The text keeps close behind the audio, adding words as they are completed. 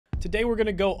Today we're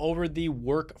gonna go over the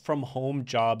work from home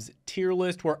jobs tier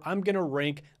list, where I'm gonna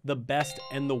rank the best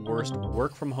and the worst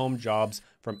work from home jobs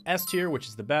from S tier, which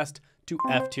is the best, to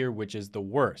F tier, which is the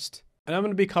worst. And I'm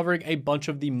going to be covering a bunch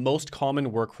of the most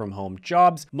common work from home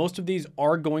jobs. Most of these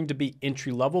are going to be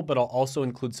entry level, but I'll also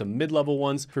include some mid-level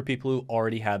ones for people who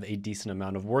already have a decent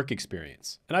amount of work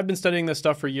experience. And I've been studying this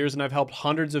stuff for years, and I've helped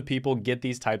hundreds of people get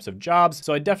these types of jobs.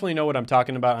 So I definitely know what I'm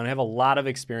talking about, and I have a lot of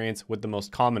experience with the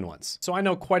most common ones. So I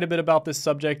know quite a bit about this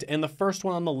subject, and the first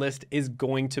one on the list is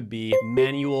going to be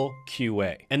manual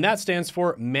QA. And that stands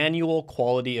for manual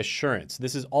quality assurance.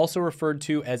 This is also referred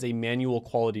to as a manual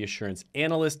quality assurance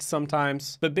analyst sometimes.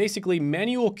 But basically,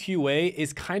 manual QA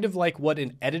is kind of like what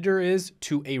an editor is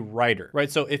to a writer, right?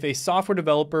 So if a software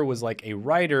developer was like a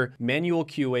writer, manual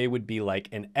QA would be like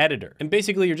an editor. And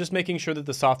basically, you're just making sure that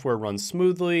the software runs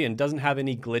smoothly and doesn't have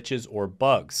any glitches or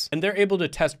bugs. And they're able to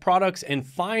test products and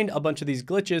find a bunch of these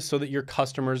glitches so that your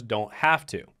customers don't have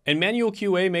to. And manual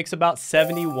QA makes about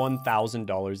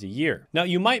 $71,000 a year. Now,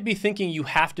 you might be thinking you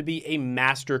have to be a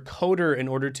master coder in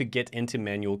order to get into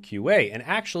manual QA. And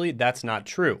actually, that's not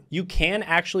true. You can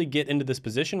actually get into this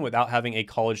position without having a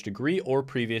college degree or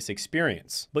previous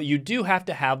experience, but you do have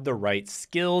to have the right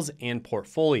skills and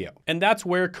portfolio. And that's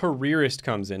where Careerist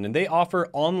comes in, and they offer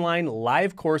online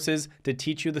live courses to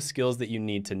teach you the skills that you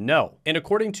need to know. And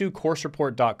according to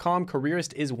coursereport.com,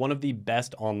 Careerist is one of the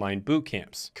best online boot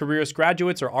camps. Careerist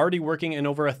graduates are already working in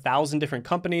over 1,000 different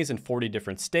companies in 40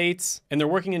 different states, and they're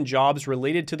working in jobs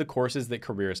related to the courses that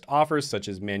Careerist offers, such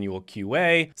as manual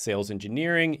QA, sales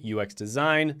engineering, UX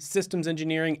design, systems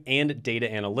engineering, and data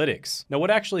analytics. Now,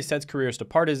 what actually sets Careerist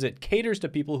apart is it caters to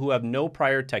people who have no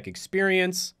prior tech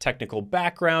experience, technical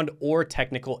background, or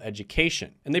technical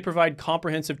education. And they provide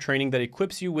comprehensive training that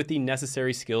equips you with the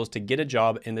necessary skills to get a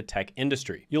job in the tech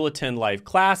industry. You'll attend live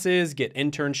classes, get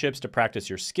internships to practice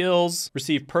your skills,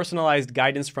 receive personalized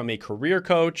guidance from a career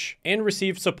coach, and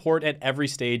receive support at every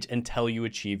stage until you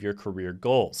achieve your career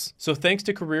goals. So thanks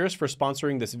to Careerist for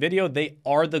sponsoring this video. They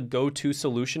are the go-to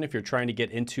solution if you're trying to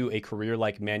get into a career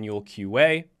like manual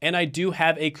QA. And I do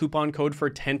have a coupon code for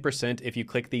 10% if you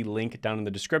click the link down in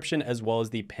the description, as well as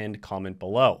the pinned comment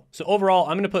below. So overall,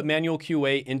 I'm going to put manual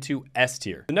QA into S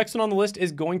tier. The next one on the list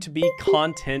is going to be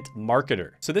content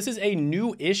marketer. So this is a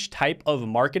new-ish type of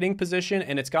marketing position,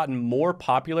 and it's gotten more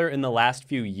popular in the last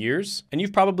few years. And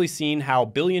you've probably seen how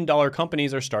billion-dollar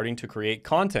companies are starting to create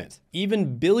content.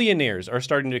 Even billionaires are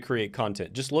starting to create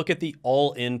content. Just look at the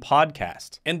All In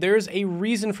podcast. And there's a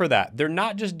reason for that. They're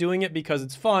not just doing it because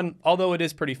it's fun, although it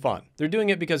is pretty fun. They're doing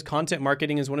it because content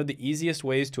marketing is one of the easiest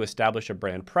ways to establish a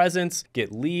brand presence,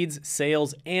 get leads,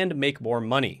 sales, and make more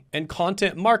money. And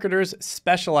content marketers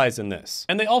specialize in this.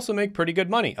 And they also make pretty good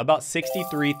money, about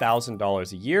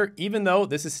 $63,000 a year, even though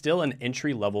this is still an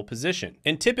entry-level position.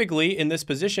 And typically in this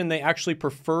position, they actually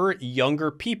prefer younger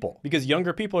people, because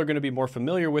younger people are going to be more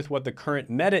familiar with what the current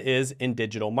meta is in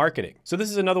digital marketing. So this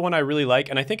is another one I really like.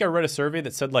 And I think I read a survey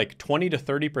that said like 20 to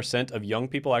 30% of young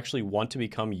people actually want to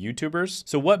become YouTubers.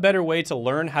 So what better way to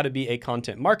learn how to be a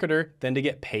content marketer than to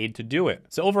get paid to do it?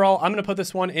 So overall, I'm going to put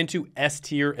this one into S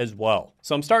tier as well.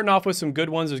 So I'm starting off with some good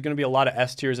ones. There's going to be a lot of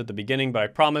S tiers at the beginning, but I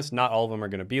promise not all of them are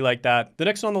going to be like that. The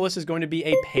next one on the list is going to be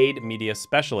a paid media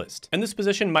specialist. And this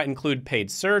position might include paid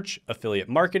search, affiliate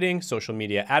marketing, social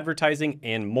media advertising,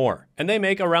 and more. And they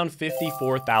make around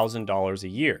 $54,000 a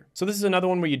year. So this is another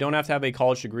one where you don't have to have a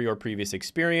college degree or previous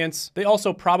experience. They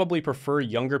also probably prefer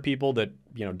younger people that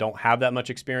don't have that much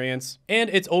experience. And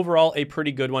it's overall a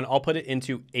pretty good one. I'll put it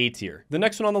into A tier. The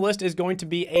next one on the list is going to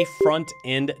be a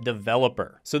front-end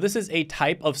developer. So this is a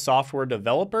type of software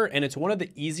developer, and it's one of the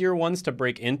easier ones to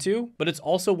break into, but it's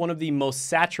also one of the most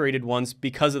saturated ones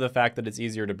because of the fact that it's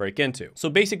easier to break into. So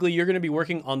basically, you're going to be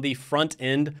working on the front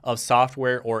end of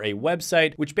software or a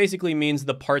website, which basically means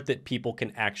the part that people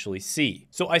can actually see.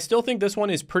 So I still think this one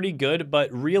is pretty good,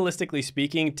 but realistically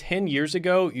speaking, 10 years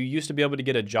ago, you used to be able to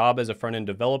get a job as a front-end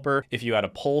developer if you had a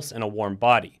pulse and a warm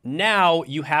body. Now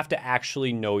you have to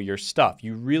actually know your stuff.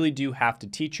 You really do have to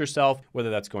teach yourself,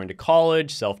 whether that's going to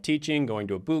college, self-teaching, going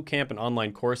to a boot camp, an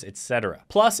online course, etc.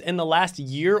 Plus, in the last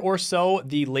year or so,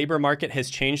 the labor market has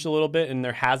changed a little bit, and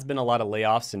there has been a lot of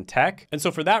layoffs in tech. And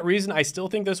so for that reason, I still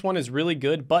think this one is really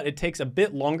good, but it takes a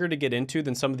bit longer to get into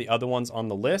than some of the other ones on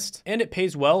the list. And it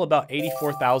pays well, about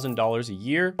 $84,000 a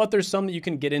year, but there's some that you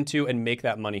can get into and make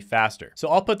that money faster. So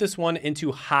I'll put this one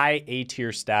into high A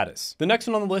tier status. The next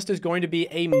one on the list is going to be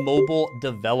a mobile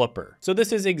developer. So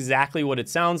this is exactly what it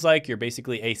sounds like. You're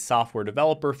basically a software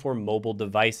developer for mobile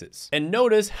devices. And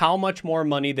notice how much more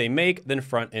money they make than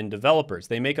front-end developers.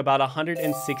 They make about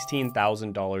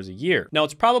 $116,000 a year. Now,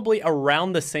 it's probably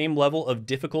around the same level of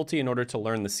difficulty in order to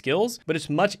learn the skills, but it's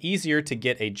much easier to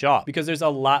get a job because there's a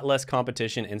lot less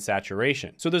competition and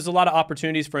saturation. So there's a lot of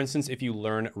opportunities, for instance, if you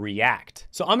learn React.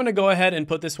 So I'm gonna go ahead and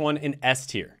put this one in S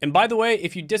tier. And by the way,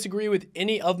 if you disagree with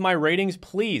any of my ratings,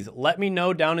 please let me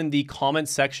know down in the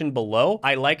comments section below.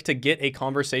 I like to get a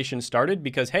conversation started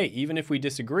because, hey, even if we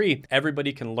disagree,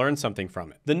 everybody can learn something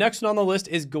from it. The next one on the list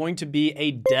is going to be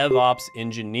a DevOps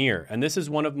engineer. And this is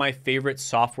one of my favorite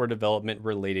software development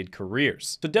related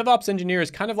careers. So DevOps engineer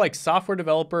is kind of like software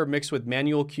developer mixed with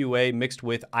manual QA mixed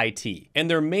with IT. And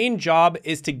their main job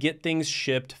is to get things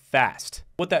shipped fast.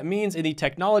 What that means in the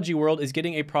technology world is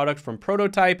getting a product from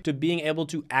prototype to being able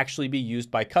to actually be used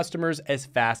by customers as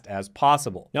fast as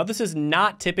possible. Now, this is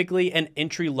not typically an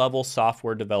entry-level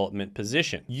software development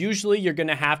position. Usually, you're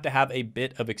gonna have to have a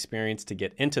bit of experience to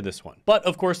get into this one. But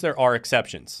of course, there are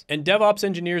exceptions. And DevOps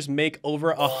engineers make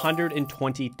over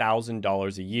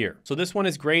 $120,000 a year. So this one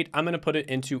is great. I'm gonna put it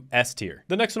into S tier.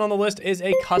 The next one on the list is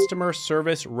a customer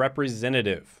service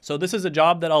representative. So this is a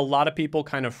job that a lot of people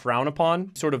kind of frown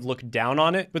upon, sort of look down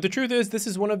on it. But the truth is, this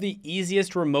is one of the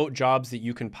easiest remote jobs that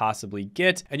you can possibly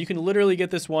get. And you can literally get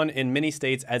this one in many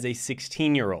states as a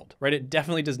 16-year-old, right? It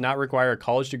definitely does not require a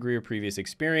college degree or previous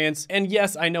experience. And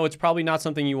yes, I know it's probably not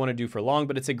something you want to do for long,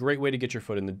 but it's a great way to get your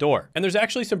foot in the door. And there's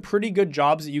actually some pretty good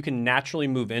jobs that you can naturally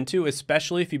move into,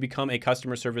 especially if you become a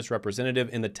customer service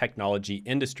representative in the technology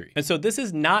industry. And so this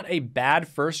is not a bad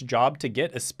first job to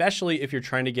get, especially if you're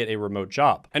trying to get a remote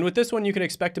job. And with this one, you can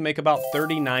expect to make about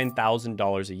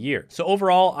 $39,000 a year. So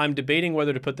overall, I'm debating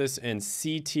whether to put this in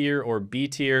C tier or B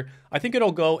tier. I think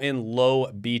it'll go in low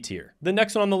B tier. The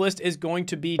next one on the list is going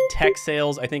to be tech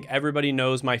sales. I think everybody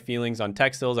knows my feelings on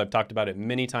tech sales. I've talked about it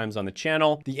many times on the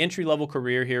channel. The entry-level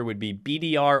career here would be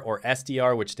BDR or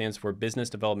SDR, which stands for Business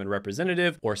Development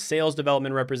Representative or Sales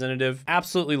Development Representative.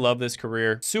 Absolutely love this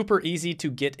career. Super easy to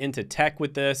get into tech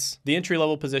with this. The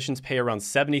entry-level positions pay around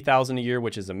 $70,000 a year,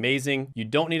 which is amazing. You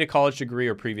don't need a college degree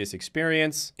or previous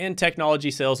experience, and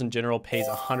technology sales in general pays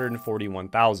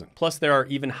 $141,000. Plus, there are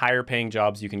even higher paying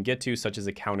jobs you can get to, such as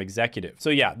account executive.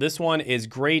 So yeah, this one is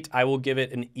great. I will give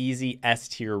it an easy S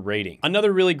tier rating.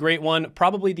 Another really great one,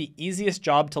 probably the easiest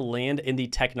job to land in the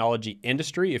technology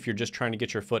industry if you're just trying to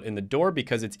get your foot in the door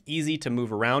because it's easy to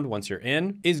move around once you're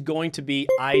in, is going to be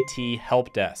IT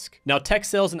help desk. Now, tech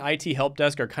sales and IT help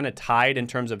desk are kind of tied in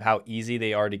terms of how easy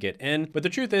they are to get in. But the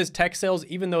truth is, tech sales,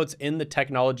 even though it's in the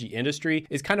technology industry,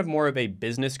 is kind of more of a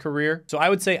business career. So I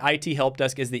would say IT help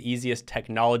desk is the easiest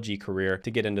technology career to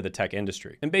get into the tech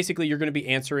industry. And basically, you're going to be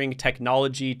answering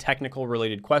technology, technical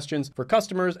related questions for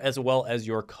customers as well as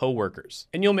your coworkers.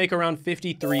 And you'll make around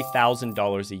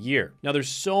 $53,000 a year. Now, there's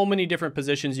so many different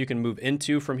positions you can move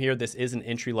into from here. This is an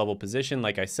entry-level position,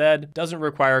 like I said, doesn't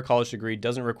require a college degree,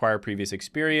 doesn't require previous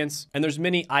experience. And there's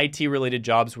many IT related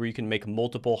jobs where you can make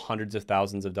multiple hundreds of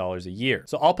thousands of dollars a year.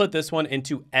 So I'll put this one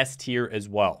into S tier as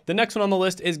well. The next one on the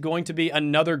list is going to be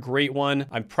another great one.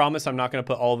 I promise I'm not going to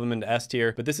put all of them into S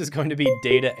tier, but this is going to be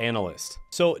data analyst.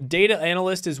 So data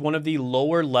analyst is one of the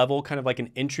lower level, kind of like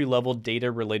an entry level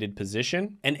data related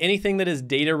position. And anything that is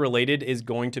data related is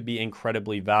going to be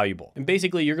incredibly valuable. And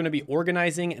basically you're going to be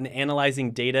organizing and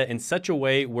analyzing data in such a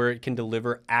way where it can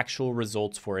deliver actual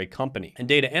results for a company. And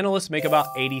data analysts make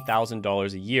about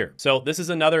 $80,000 a year. So this is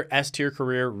another S tier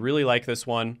career. Really like this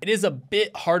one. It is a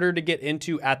bit harder to get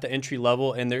into at the entry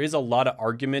level. And there is a lot of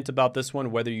argument about this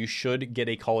one, whether you should get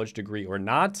a college degree or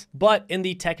not. But in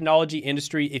the technology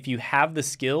industry, if you have the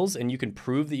skills and you can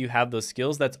prove that you have those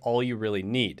skills, that's all you really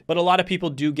need. But a lot of people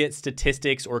do get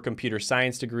statistics or computer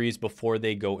science degrees before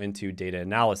they go into data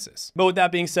analysis. But with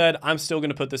that being said, I'm still going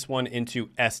to put this one into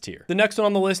S tier. The next one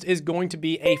on the list is going to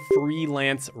be a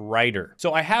freelance writer.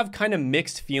 So I have kind of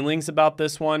mixed feelings about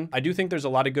this one. I do think there's a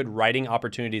lot of good writing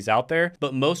opportunities out there,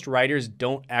 but most writers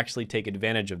don't actually take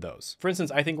advantage of those. For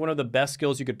instance, I think one of the best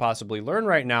skills you could possibly learn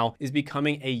right now is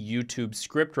becoming a YouTube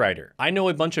script writer. I know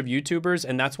a bunch of YouTubers,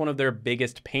 and that's one of their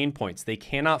biggest pain points. They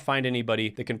cannot find anybody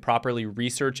that can properly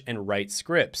research and write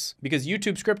scripts because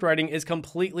YouTube script writing is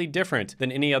completely different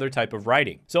than any other type of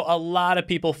writing. So a lot of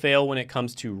people fail when it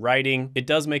comes to writing. It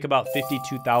does make about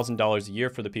 $52,000 a year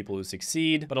for the people who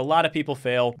succeed, but a lot of people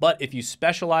fail. But if you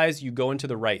specialize, you go into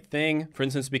the right thing, for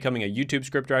instance, becoming a YouTube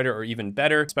scriptwriter, or even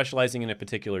better, specializing in a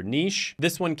particular niche,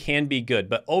 this one can be good.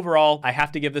 But overall, I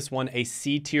have to give this one a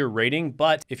C tier rating.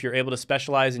 But if you're able to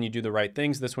specialize and you do the right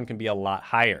things, this one can be a lot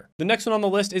higher. The next next one on the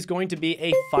list is going to be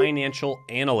a financial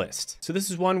analyst. So this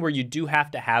is one where you do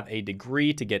have to have a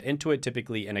degree to get into it,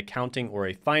 typically an accounting or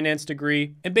a finance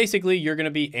degree. And basically you're going to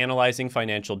be analyzing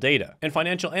financial data. And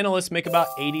financial analysts make about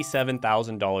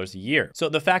 $87,000 a year. So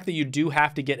the fact that you do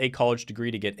have to get a college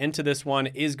degree to get into this one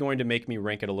is going to make me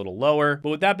rank it a little lower. But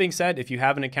with that being said, if you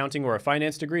have an accounting or a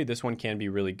finance degree, this one can be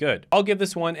really good. I'll give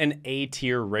this one an A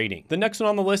tier rating. The next one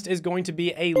on the list is going to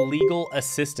be a legal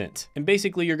assistant. And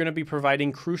basically you're going to be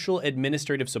providing crucial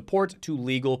administrative support to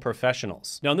legal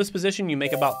professionals. Now in this position, you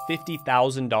make about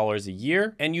 $50,000 a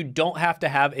year, and you don't have to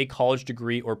have a college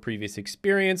degree or previous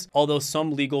experience, although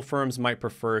some legal firms might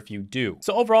prefer if you do.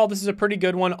 So overall, this is a pretty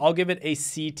good one. I'll give it a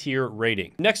C tier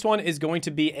rating. Next one is going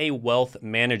to be a wealth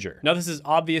manager. Now this is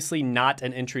obviously not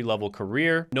an entry-level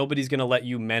career. Nobody's going to let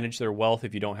you manage their wealth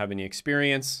if you don't have any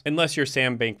experience, unless you're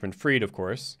Sam Bankman-Fried, of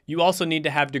course. You also need to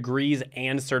have degrees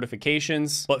and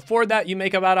certifications, but for that, you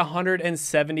make about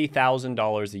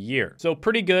 $170,000 a year. So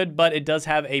pretty good, but it does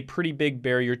have a pretty big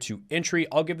barrier to entry.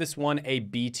 I'll give this one a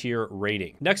B tier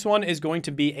rating. Next one is going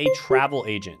to be a travel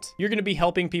agent. You're going to be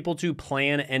helping people to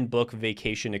plan and book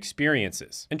vacation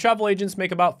experiences. And travel agents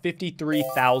make about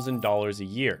 $53,000 a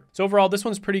year. So overall, this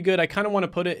one's pretty good. I kind of want to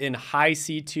put it in high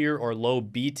C tier or low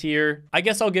B tier. I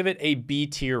guess I'll give it a B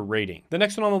tier rating. The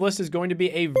next one on the list is going to be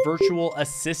a virtual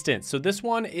assistant. So this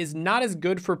one is not as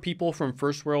good for people from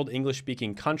first world English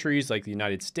speaking countries like the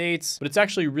United States, but it's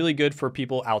actually really good for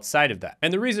people outside of that.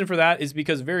 And the reason for that is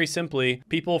because very simply,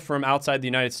 people from outside the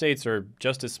United States are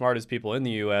just as smart as people in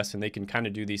the US, and they can kind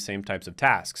of do these same types of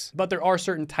tasks. But there are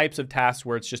certain types of tasks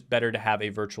where it's just better to have a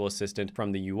virtual assistant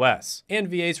from the US. And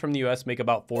VAs from the US make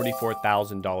about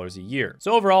 $44,000 a year.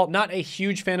 So overall, not a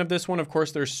huge fan of this one. Of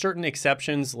course, there's certain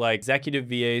exceptions like executive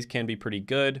VAs can be pretty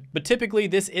good, but typically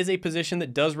this is a position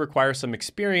that does require some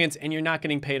experience and you're not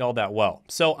getting paid all that well.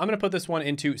 So I'm going to put this one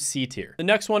into C tier. The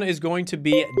next one is going to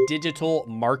be digital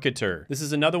marketer. This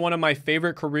is another one of my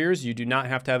favorite careers. You do not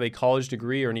have to have a college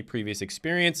degree or any previous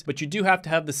experience, but you do have to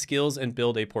have the skills and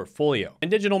build a portfolio. And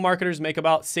digital marketers make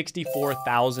about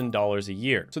 $64,000 a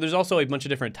year. So there's also a bunch of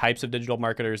different types of digital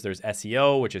marketers. There's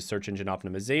SEO, which is search engine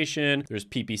optimization. There's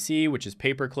PPC, which is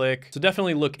pay-per-click. So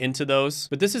definitely look into those.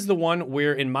 But this is the one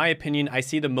where, in my opinion, I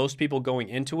see the most people going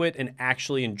into it and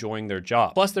actually enjoying their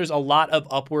job. Plus, there's a lot of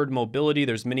upward mobility.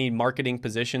 There's many marketing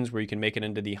positions where you can make it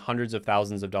into the hundreds of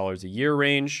thousands of dollars a year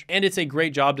range. And it's a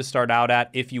great job to start out at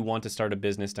if you want to start a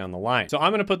business down the line. So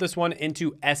I'm going to put this one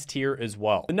into S tier as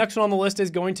well. The next one on the list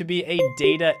is going to be a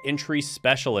data entry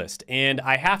specialist. And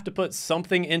I have to put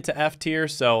something into F tier.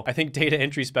 So I think data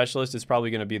entry specialist is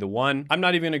probably going to be the one. I'm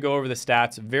not even going to go over the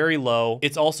stats. Very low.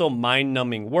 It's also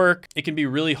mind-numbing work. It can be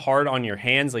really hard on your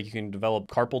hands. Like you can develop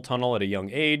carpal tunnel at a young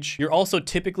age. You're also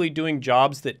typically doing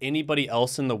jobs that anybody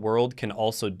else in the world can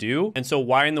also do. And so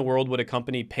why in the world would a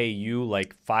company pay you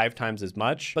like 5 times as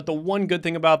much? But the one good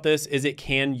thing about this is it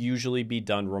can usually be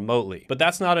done remotely. But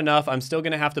that's not enough. I'm still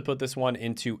going to have to put this one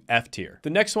into F tier. The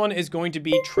next one is going to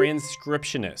be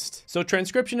transcriptionist. So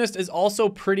transcriptionist is also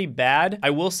pretty bad. I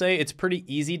will say it's pretty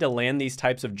easy to land these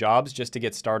types of jobs just to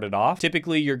get started off.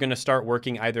 Typically, you're going to start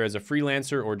working either as a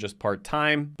freelancer or just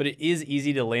part-time, but it is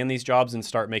easy to land these jobs and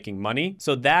start making money.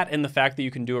 So that and the fact that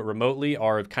you can do it remotely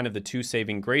are kind of the two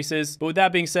saving graces. But with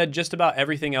that being said, just about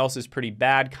everything else is pretty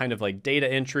bad, kind of like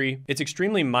data entry. It's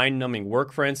extremely mind-numbing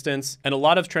work, for instance, and a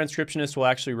lot of transcriptionists will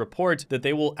actually report that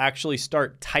they will actually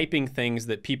start typing things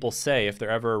that people say if they're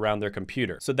ever around their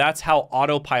computer. So that's how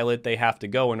autopilot they have to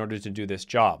go in order to do this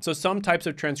job. So some types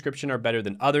of transcription are better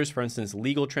than others. For instance,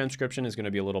 legal transcription is going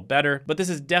to be a little better, but this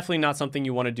is definitely not something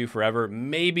you want to do forever.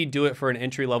 Maybe do it for an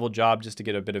entry-level job just to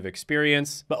get a bit of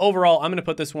experience. But overall, I'm going to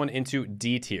put this one into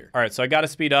D tier. All right, so I got to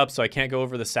speed up, so I can't go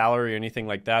over the salary or anything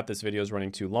like that. This video is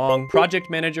running too long. Project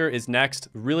manager is next.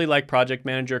 Really like project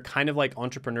manager, kind of like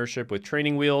entrepreneurship with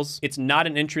training wheels. It's not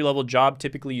an entry-level job.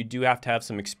 Typically, you do have to have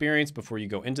some experience before you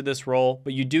go into this role,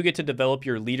 but you do get to develop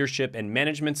your leadership and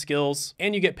management skills,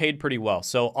 and you get paid pretty well.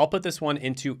 So I'll put this one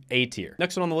into A tier.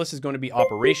 Next one on the list is going to be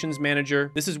operations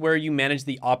manager. This is where you manage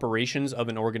the operations of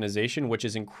an organization, which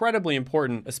is incredibly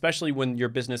important, especially when your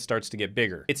business starts to get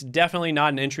bigger. It's definitely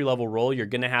not an entry-level role. You're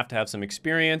going to have some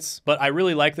experience, but I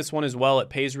really like this one as well. It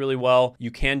pays really well.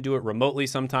 You can do it remotely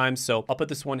sometimes, so I'll put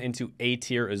this one into A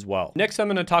tier as well. Next, I'm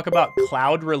going to talk about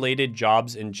cloud-related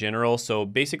jobs in general. So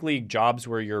basically jobs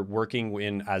where you're working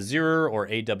in Azure or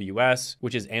AWS,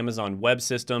 which is Amazon Web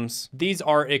Systems. These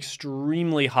are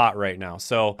extremely hot right now.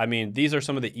 So, I mean, these are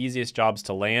some of the easiest jobs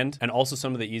to land and also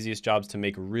some of the easiest jobs to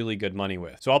make really good money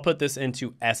with. So I'll put this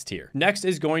into S tier. Next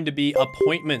is going to be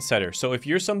appointment setter. So if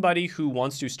you're somebody who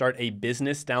wants to start a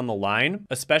business down the line,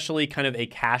 especially kind of a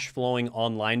cash flowing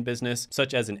online business,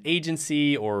 such as an agency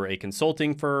agency or a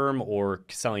consulting firm or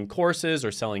selling courses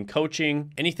or selling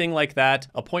coaching, anything like that,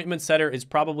 appointment setter is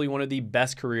probably one of the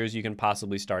best careers you can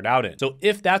possibly start out in. So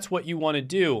if that's what you want to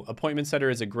do, appointment setter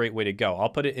is a great way to go. I'll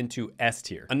put it into S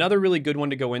tier. Another really good one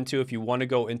to go into if you want to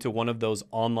go into one of those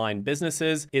online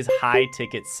businesses is high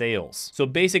ticket sales. So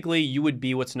basically you would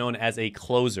be what's known as a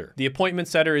closer. The appointment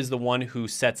setter is the one who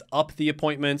sets up the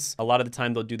appointments. A lot of the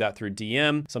time they'll do that through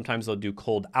DM. Sometimes they'll do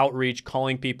cold outreach,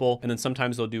 calling people, and then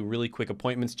sometimes they'll do really quick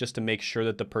appointments just to make sure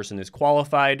that the person is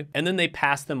qualified. And then they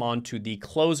pass them on to the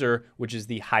closer, which is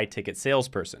the high ticket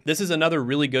salesperson. This is another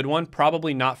really good one,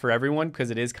 probably not for everyone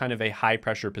because it is kind of a high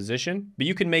pressure position, but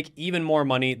you can make even more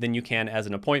money than you can as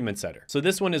an appointment setter. So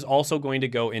this one is also going to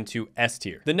go into S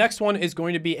tier. The next one is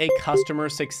going to be a customer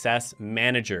success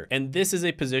manager. And this is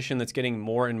a position that's getting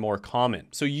more and more common.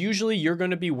 So usually you're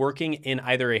going to be working in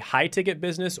either a high ticket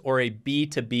business or a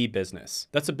B2B business.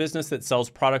 That's a business that sells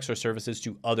products or services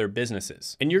to other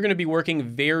businesses. And you're going to be working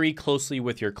very closely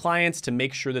with your clients to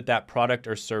make sure that that product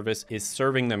or service is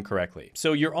serving them correctly.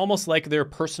 So you're almost like their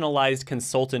personalized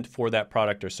consultant for that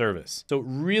product or service. So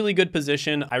really good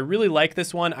position. I really like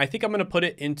this one. I think I'm going to put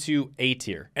it into A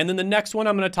tier. And then the next one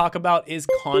I'm going to talk about is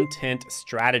content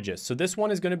strategist. So this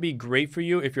one is going to be great for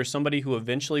you if you're somebody who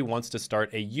eventually wants to start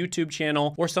a YouTube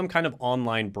channel or some kind of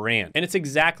online brand. And it's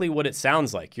exactly what it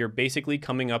sounds like. You're basically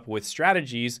coming up with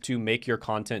strategies to make your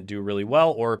content do really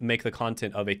well or make the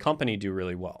content of a company do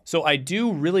really well. So I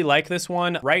do really like this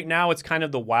one. Right now, it's kind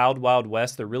of the wild, wild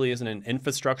west. There really isn't an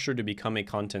infrastructure to become a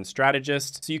content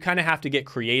strategist. So you kind of have to get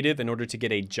creative in order to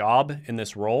get a job in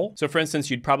this role. So for instance,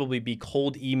 you'd probably be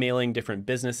cold emailing different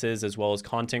businesses as well as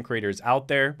content creators out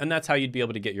there. And that's how you'd be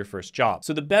able to get your first job.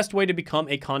 So the best way to become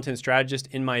a content strategist,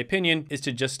 in my opinion, is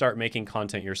to just start making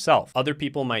content yourself. Other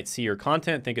people might see your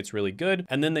content, think it's really good,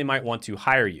 and then they might want to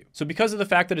hire you. So because of the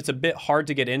fact that it's a bit hard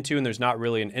to get into and there's not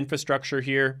really an infrastructure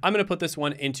here, I'm going to put this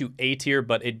one into A tier,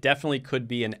 but it definitely could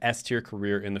be an S tier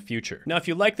career in the future. Now, if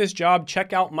you like this job,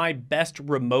 check out my best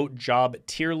remote job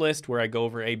tier list where I go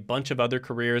over a bunch of other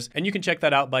careers, and you can check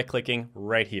that out by clicking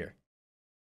right here.